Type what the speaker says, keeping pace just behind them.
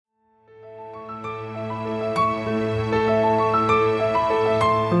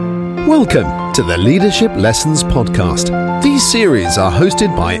Welcome to the Leadership Lessons Podcast. These series are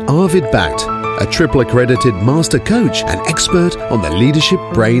hosted by Arvid Bhatt, a triple accredited master coach and expert on the leadership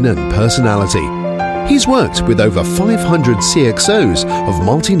brain and personality. He's worked with over 500 CXOs of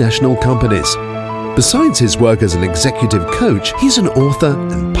multinational companies. Besides his work as an executive coach, he's an author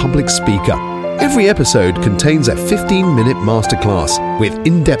and public speaker. Every episode contains a 15-minute masterclass with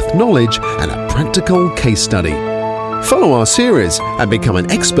in-depth knowledge and a practical case study. Follow our series and become an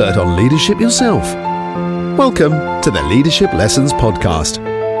expert on leadership yourself. Welcome to the Leadership Lessons Podcast.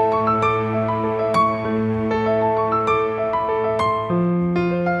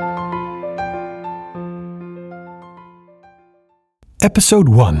 Episode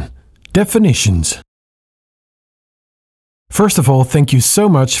 1. Definitions. First of all, thank you so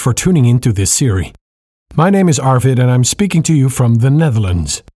much for tuning into this series. My name is Arvid and I'm speaking to you from the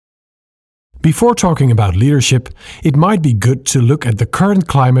Netherlands. Before talking about leadership, it might be good to look at the current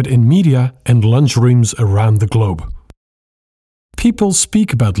climate in media and lunchrooms around the globe. People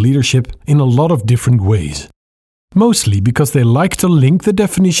speak about leadership in a lot of different ways. Mostly because they like to link the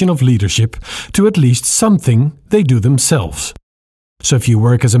definition of leadership to at least something they do themselves. So if you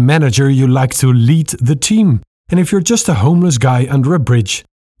work as a manager, you like to lead the team. And if you're just a homeless guy under a bridge,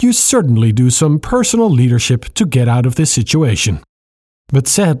 you certainly do some personal leadership to get out of this situation. But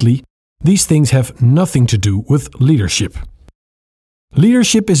sadly, these things have nothing to do with leadership.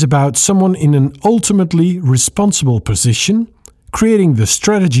 Leadership is about someone in an ultimately responsible position, creating the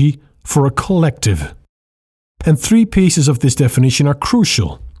strategy for a collective. And 3 pieces of this definition are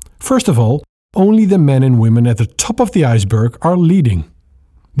crucial. First of all, only the men and women at the top of the iceberg are leading.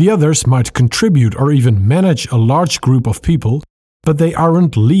 The others might contribute or even manage a large group of people, but they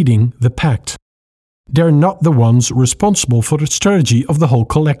aren't leading the pact. They're not the ones responsible for the strategy of the whole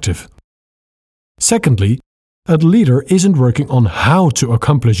collective. Secondly, a leader isn't working on how to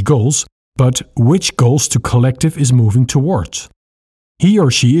accomplish goals, but which goals the collective is moving towards. He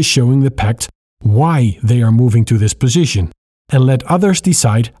or she is showing the pact why they are moving to this position, and let others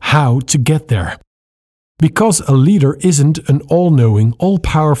decide how to get there. Because a leader isn't an all-knowing,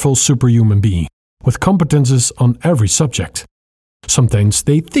 all-powerful superhuman being, with competences on every subject. Sometimes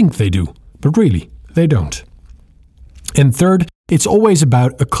they think they do, but really, they don't. And third, it's always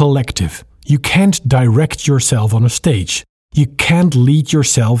about a collective. You can't direct yourself on a stage. You can't lead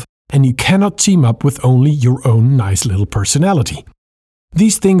yourself, and you cannot team up with only your own nice little personality.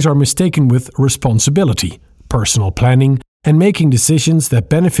 These things are mistaken with responsibility, personal planning, and making decisions that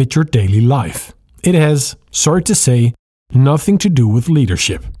benefit your daily life. It has, sorry to say, nothing to do with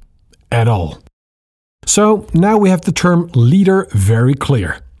leadership. At all. So now we have the term leader very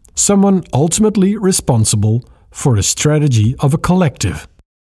clear. Someone ultimately responsible for the strategy of a collective.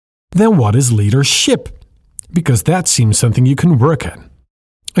 Then what is leadership? Because that seems something you can work at.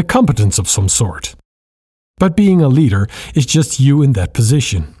 A competence of some sort. But being a leader is just you in that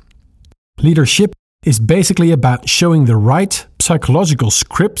position. Leadership is basically about showing the right psychological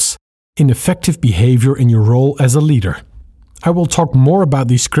scripts in effective behavior in your role as a leader. I will talk more about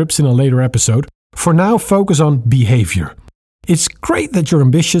these scripts in a later episode. For now, focus on behavior. It's great that you're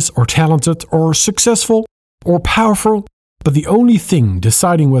ambitious or talented or successful or powerful, but the only thing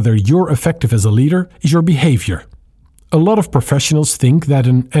deciding whether you're effective as a leader is your behavior. A lot of professionals think that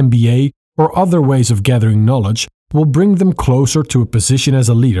an MBA or other ways of gathering knowledge will bring them closer to a position as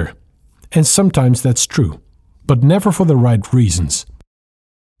a leader. And sometimes that's true, but never for the right reasons.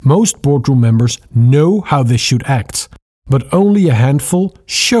 Most boardroom members know how they should act, but only a handful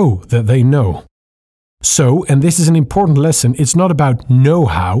show that they know. So, and this is an important lesson, it's not about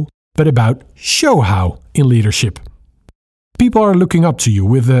know-how, but about show-how in leadership. People are looking up to you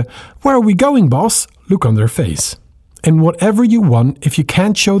with a, "Where are we going, boss?" look on their face. And whatever you want, if you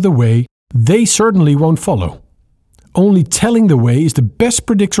can't show the way, they certainly won't follow. Only telling the way is the best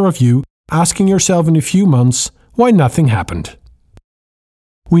predictor of you asking yourself in a few months why nothing happened.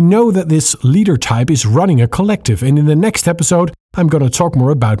 We know that this leader type is running a collective, and in the next episode, I'm going to talk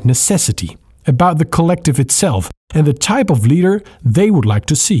more about necessity, about the collective itself, and the type of leader they would like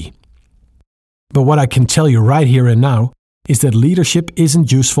to see. But what I can tell you right here and now is that leadership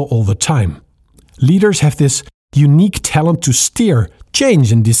isn't useful all the time. Leaders have this unique talent to steer,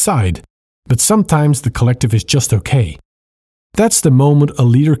 change, and decide, but sometimes the collective is just okay. That's the moment a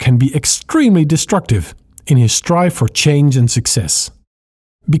leader can be extremely destructive in his strive for change and success.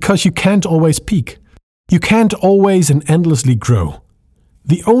 Because you can't always peak. You can't always and endlessly grow.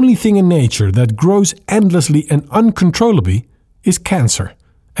 The only thing in nature that grows endlessly and uncontrollably is cancer,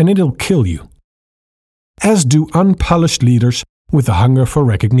 and it'll kill you. As do unpolished leaders with a hunger for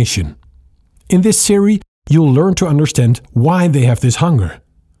recognition. In this series, you'll learn to understand why they have this hunger,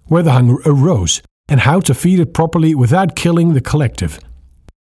 where the hunger arose, and how to feed it properly without killing the collective.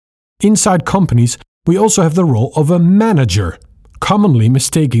 Inside companies, we also have the role of a manager, commonly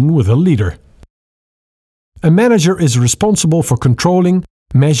mistaken with a leader. A manager is responsible for controlling,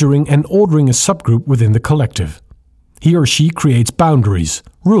 measuring, and ordering a subgroup within the collective. He or she creates boundaries,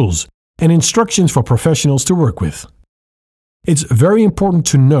 rules, and instructions for professionals to work with. It's very important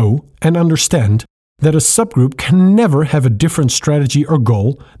to know and understand that a subgroup can never have a different strategy or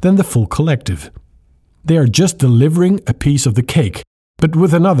goal than the full collective. They are just delivering a piece of the cake, but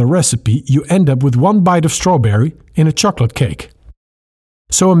with another recipe you end up with one bite of strawberry in a chocolate cake.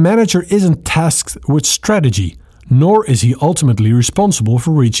 So a manager isn't tasked with strategy, nor is he ultimately responsible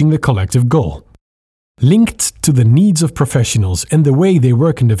for reaching the collective goal. Linked to the needs of professionals and the way they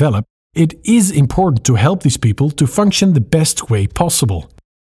work and develop, it is important to help these people to function the best way possible.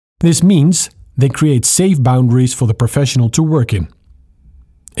 This means they create safe boundaries for the professional to work in.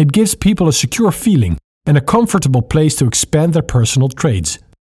 It gives people a secure feeling and a comfortable place to expand their personal traits.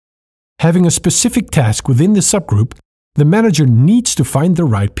 Having a specific task within the subgroup, the manager needs to find the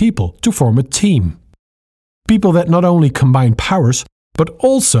right people to form a team. People that not only combine powers, but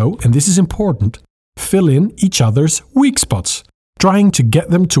also, and this is important, fill in each other's weak spots, trying to get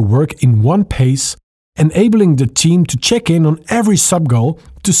them to work in one pace, enabling the team to check in on every sub-goal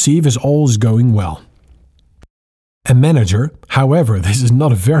to see if all is going well. A manager, however this is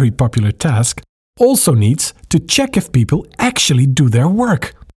not a very popular task, also needs to check if people actually do their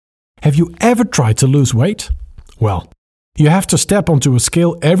work. Have you ever tried to lose weight? Well, you have to step onto a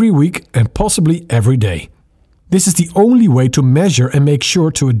scale every week and possibly every day. This is the only way to measure and make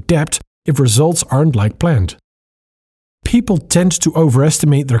sure to adapt if results aren't like planned. People tend to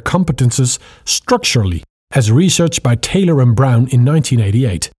overestimate their competences structurally, as researched by Taylor and Brown in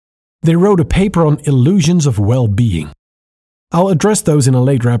 1988. They wrote a paper on illusions of well-being. I'll address those in a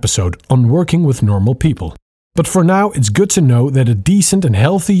later episode on working with normal people. But for now, it's good to know that a decent and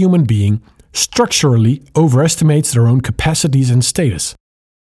healthy human being structurally overestimates their own capacities and status.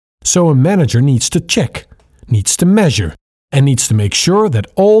 So a manager needs to check, needs to measure, and needs to make sure that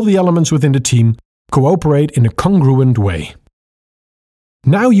all the elements within the team cooperate in a congruent way.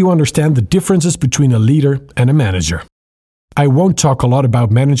 Now you understand the differences between a leader and a manager. I won't talk a lot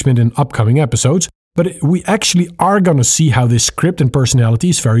about management in upcoming episodes, but we actually are going to see how this script and personality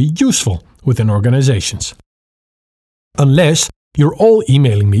is very useful within organizations. Unless you're all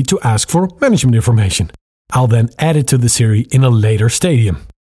emailing me to ask for management information. I'll then add it to the series in a later stadium.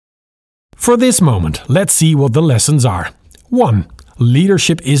 For this moment, let's see what the lessons are. 1.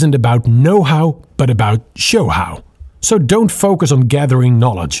 Leadership isn't about know-how, but about show-how. So don't focus on gathering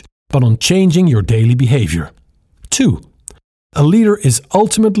knowledge, but on changing your daily behavior. 2. A leader is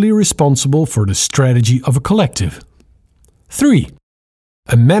ultimately responsible for the strategy of a collective. 3.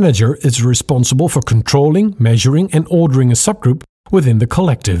 A manager is responsible for controlling, measuring, and ordering a subgroup within the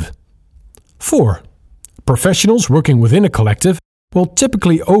collective. 4. Professionals working within a collective will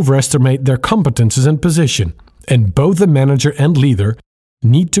typically overestimate their competences and position, and both the manager and leader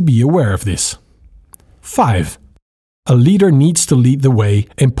need to be aware of this. 5. A leader needs to lead the way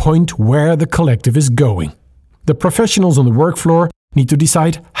and point where the collective is going. The professionals on the work floor need to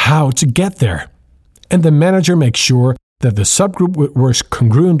decide how to get there, and the manager makes sure that the subgroup works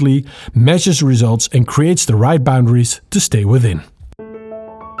congruently, measures results, and creates the right boundaries to stay within.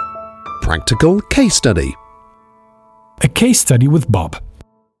 Practical case study. A case study with Bob.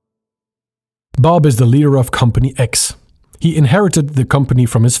 Bob is the leader of Company X. He inherited the company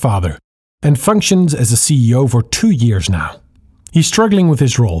from his father and functions as a CEO for 2 years now. He's struggling with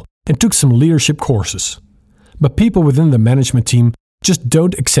his role and took some leadership courses. But people within the management team just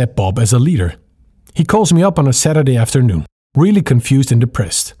don't accept Bob as a leader. He calls me up on a Saturday afternoon, really confused and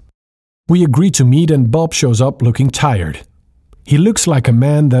depressed. We agree to meet and Bob shows up looking tired. He looks like a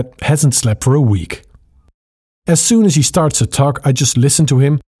man that hasn't slept for a week. As soon as he starts to talk, I just listen to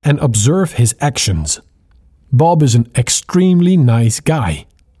him and observe his actions. Bob is an extremely nice guy.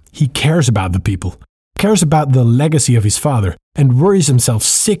 He cares about the people, cares about the legacy of his father, and worries himself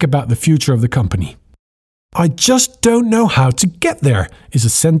sick about the future of the company. "I just don't know how to get there," is a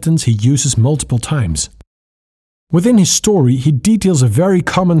sentence he uses multiple times. Within his story, he details a very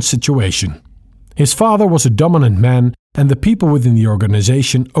common situation. His father was a dominant man, and the people within the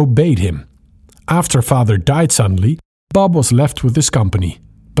organization obeyed him. After father died suddenly, Bob was left with his company,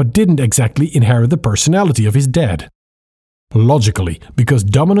 but didn't exactly inherit the personality of his dad. Logically, because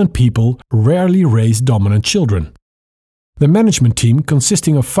dominant people rarely raise dominant children. The management team,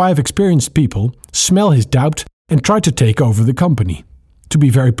 consisting of 5 experienced people, smell his doubt and try to take over the company. To be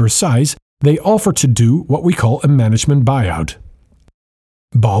very precise, they offer to do what we call a management buyout.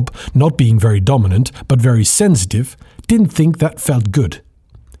 Bob, not being very dominant but very sensitive, didn't think that felt good.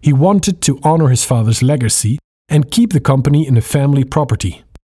 He wanted to honor his father's legacy and keep the company in a family property.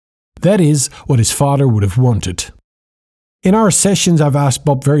 That is what his father would have wanted. In our sessions, I've asked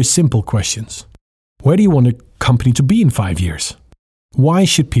Bob very simple questions. Where do you want the company to be in 5 years? Why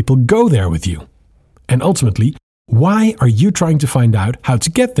should people go there with you? And ultimately, why are you trying to find out how to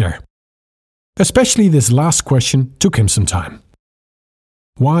get there? Especially this last question took him some time.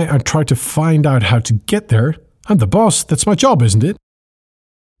 Why I try to find out how to get there? I'm the boss, that's my job, isn't it?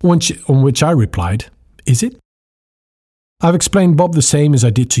 On which I replied, is it? I've explained Bob the same as I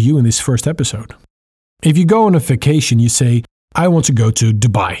did to you in this first episode. If you go on a vacation, you say, I want to go to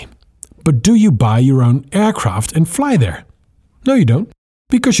Dubai. But do you buy your own aircraft and fly there? No, you don't,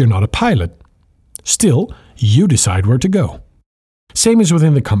 because you're not a pilot. Still, you decide where to go. Same as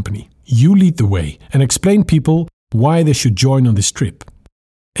within the company. You lead the way and explain people why they should join on this trip.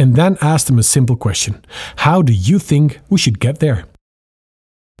 And then ask them a simple question. How do you think we should get there?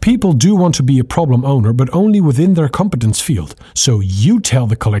 People do want to be a problem owner, but only within their competence field. So you tell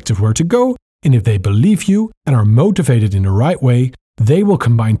the collective where to go, and if they believe you and are motivated in the right way, they will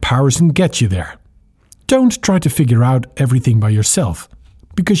combine powers and get you there. Don't try to figure out everything by yourself,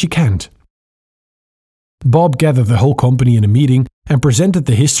 because you can't. Bob gathered the whole company in a meeting and presented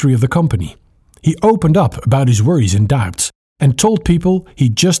the history of the company. He opened up about his worries and doubts and told people he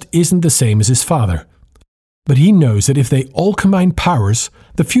just isn't the same as his father. But he knows that if they all combine powers,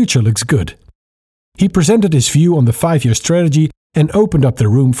 the future looks good. He presented his view on the 5-year strategy and opened up the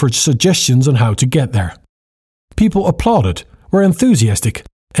room for suggestions on how to get there. People applauded, were enthusiastic,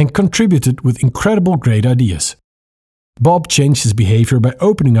 and contributed with incredible great ideas. Bob changed his behavior by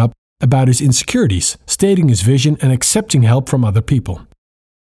opening up about his insecurities, stating his vision and accepting help from other people.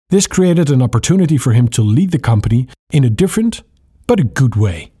 This created an opportunity for him to lead the company in a different, but a good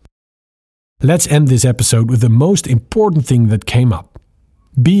way. Let's end this episode with the most important thing that came up.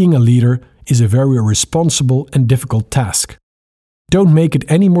 Being a leader is a very responsible and difficult task. Don't make it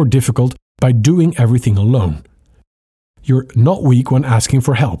any more difficult by doing everything alone. You're not weak when asking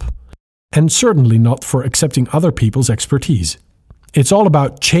for help, and certainly not for accepting other people's expertise. It's all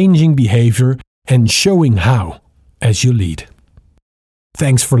about changing behavior and showing how as you lead.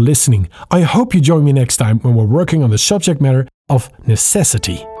 Thanks for listening. I hope you join me next time when we're working on the subject matter of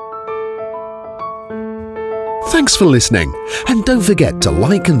necessity. Thanks for listening, and don't forget to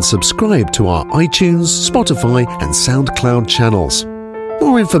like and subscribe to our iTunes, Spotify and SoundCloud channels.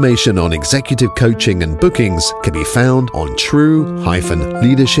 More information on executive coaching and bookings can be found on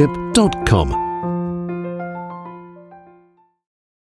true-leadership.com.